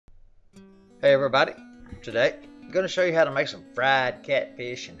Hey everybody, today I'm going to show you how to make some fried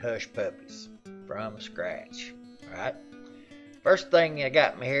catfish and hush puppies from scratch. Alright, first thing I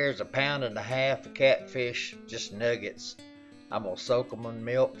got me here is 1.5 pounds of catfish, just nuggets. I'm going to soak them in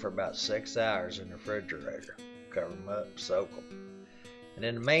milk for about 6 hours in the refrigerator. Cover them up, soak them. And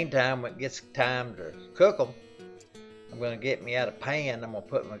in the meantime, when it gets time to cook them, I'm going to get me out a pan. I'm going to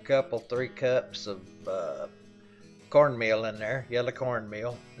put me 3 cups of cornmeal in there, yellow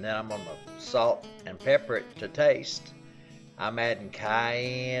cornmeal, and then I'm going to salt and pepper it to taste. I'm adding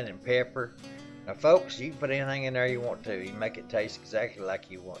cayenne and pepper. Now folks, you can put anything in there you want to. You can make it taste exactly like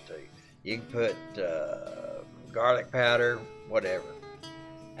you want to. You can put garlic powder, whatever.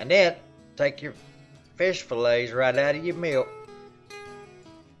 And then take your fish fillets right out of your milk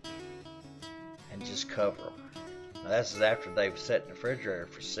and just cover them. Now this is after they've sat in the refrigerator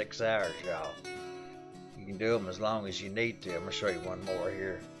for 6 hours, y'all. You can do them as long as you need to. I'm going to show you one more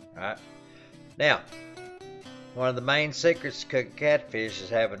here. Alright. Now, one of the main secrets to cooking catfish is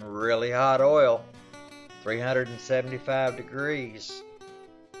having really hot oil, 375 degrees.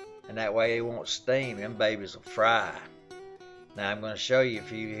 And that way it won't steam. Them babies will fry. Now I'm going to show you a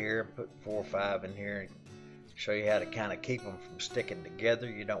few here. Put 4 or 5 in here and show you how to kind of keep them from sticking together.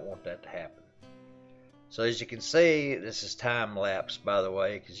 You don't want that to happen. So as you can see, this is time lapse, by the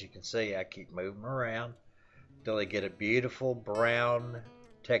way, because you can see I keep moving around until they get a beautiful brown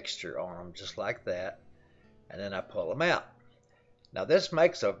texture on them, just like that. And then I pull them out. Now this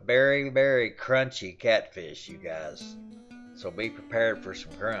makes a very, very crunchy catfish, you guys. So be prepared for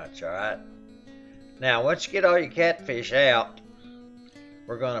some crunch, alright? Now once you get all your catfish out,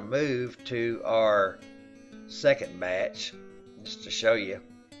 we're going to move to our second batch, just to show you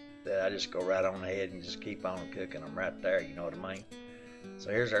that I just go right on ahead and just keep on cooking them right there, you know what I mean? So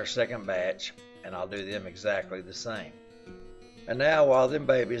here's our second batch, and I'll do them exactly the same. And now while them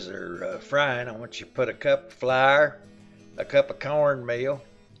babies are frying, I want you to put a cup of flour, a cup of cornmeal,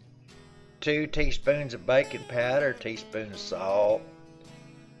 2 teaspoons of baking powder, a teaspoon of salt,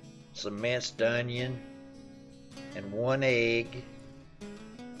 some minced onion, and 1 egg,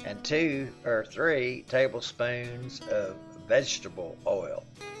 and 2 or 3 tablespoons of vegetable oil.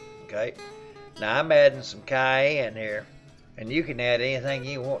 Okay, now I'm adding some cayenne here, and you can add anything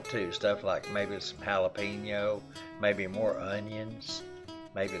you want to, stuff like maybe some jalapeno, maybe more onions,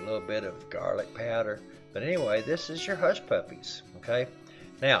 maybe a little bit of garlic powder. But anyway, this is your hush puppies. Okay,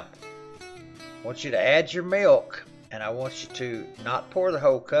 now I want you to add your milk, and I want you to not pour the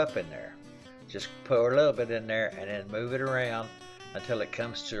whole cup in there. Just pour a little bit in there and then move it around until it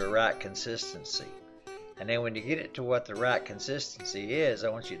comes to a right consistency. And then when you get it to what the right consistency is, I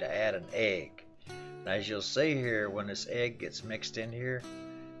want you to add an egg. Now as you'll see here, when this egg gets mixed in here,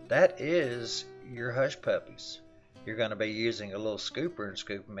 that is your hush puppies. You're going to be using a little scooper and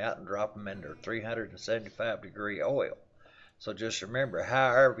scoop them out and drop them into 375 degree oil. So just remember,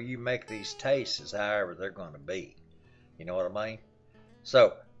 however you make these taste is however they're going to be. You know what I mean?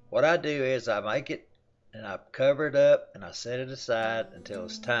 So what I do is I make it and I cover it up and I set it aside until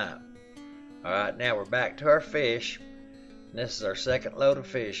it's time. Alright, now we're back to our fish. And this is our second load of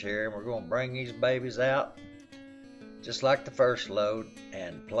fish here, and we're going to bring these babies out just like the first load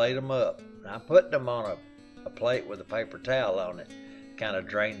and plate them up. Now I'm putting them on a plate with a paper towel on it, kind of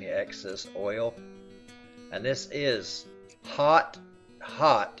drain the excess oil. And this is hot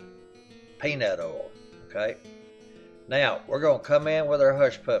peanut oil. Okay, now we're going to come in with our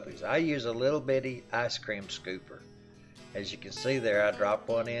hush puppies. I use a little bitty ice cream scooper. As you can see there, I drop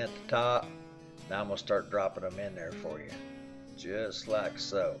one in at the top. Now I'm going to start dropping them in there for you, just like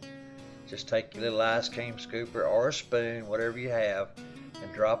so. Just take your little ice cream scooper or a spoon, whatever you have,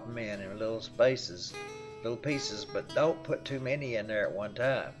 and drop them in little spaces, little pieces, but don't put too many in there at one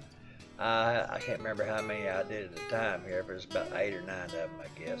time. I can't remember how many I did at a time here, but it's about 8 or 9 of them,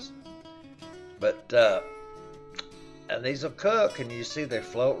 I guess. But and these will cook, and you see they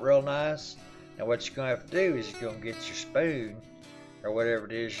float real nice. Now what you're going to have to do is you're going to get your spoon or whatever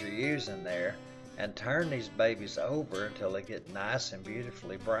it is you're using there and turn these babies over until they get nice and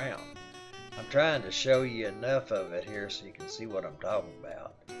beautifully brown. I'm trying to show you enough of it here so you can see what I'm talking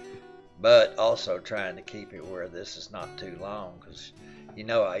about, but also trying to keep it where this is not too long, because you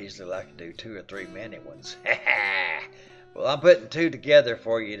know I usually like to do 2 or 3 minute ones. Well, I'm putting 2 together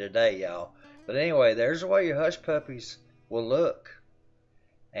for you today, y'all. But anyway, there's the way your hush puppies will look.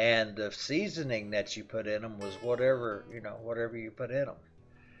 And the seasoning that you put in them was whatever you put in them.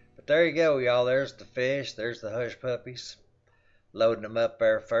 But there you go, y'all. There's the fish. There's the hush puppies. Loading them up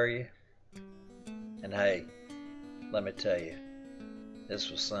there for you. And hey, let me tell you,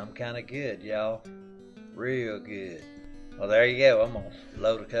 this was some kind of good, y'all. Real good. Well, there you go. I'm going to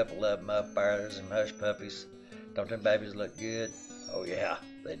load a couple of them up there. There's some hush puppies. Don't them babies look good? Oh, yeah,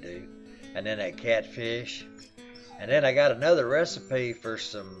 they do. And then that catfish. And then I got another recipe for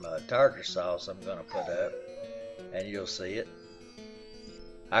some tartar sauce I'm going to put up. And you'll see it.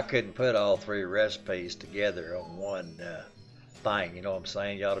 I couldn't put all three recipes together on one thing. You know what I'm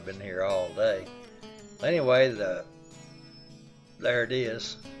saying? Y'all have been here all day. Anyway, there it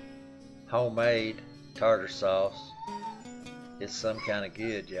is. Homemade tartar sauce. It's some kind of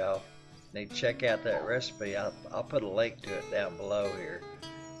good, y'all. Need to check out that recipe. I'll put a link to it down below here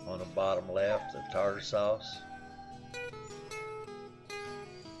on the bottom left, the tartar sauce.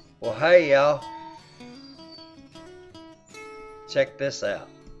 Well, hey, y'all. Check this out.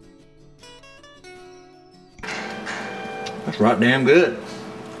 That's right damn good.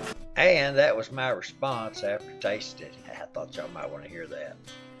 And that was my response after tasting it. I thought y'all might want to hear that.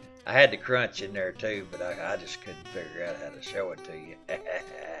 I had the crunch in there too, but I just couldn't figure out how to show it to you.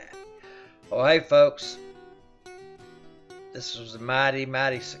 Well, hey folks, this was a mighty,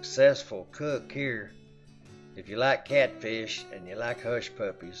 mighty successful cook here. If you like catfish and you like hush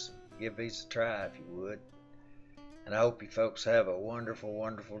puppies, give these a try if you would. And I hope you folks have a wonderful,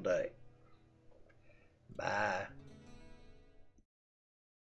 wonderful day. Bye.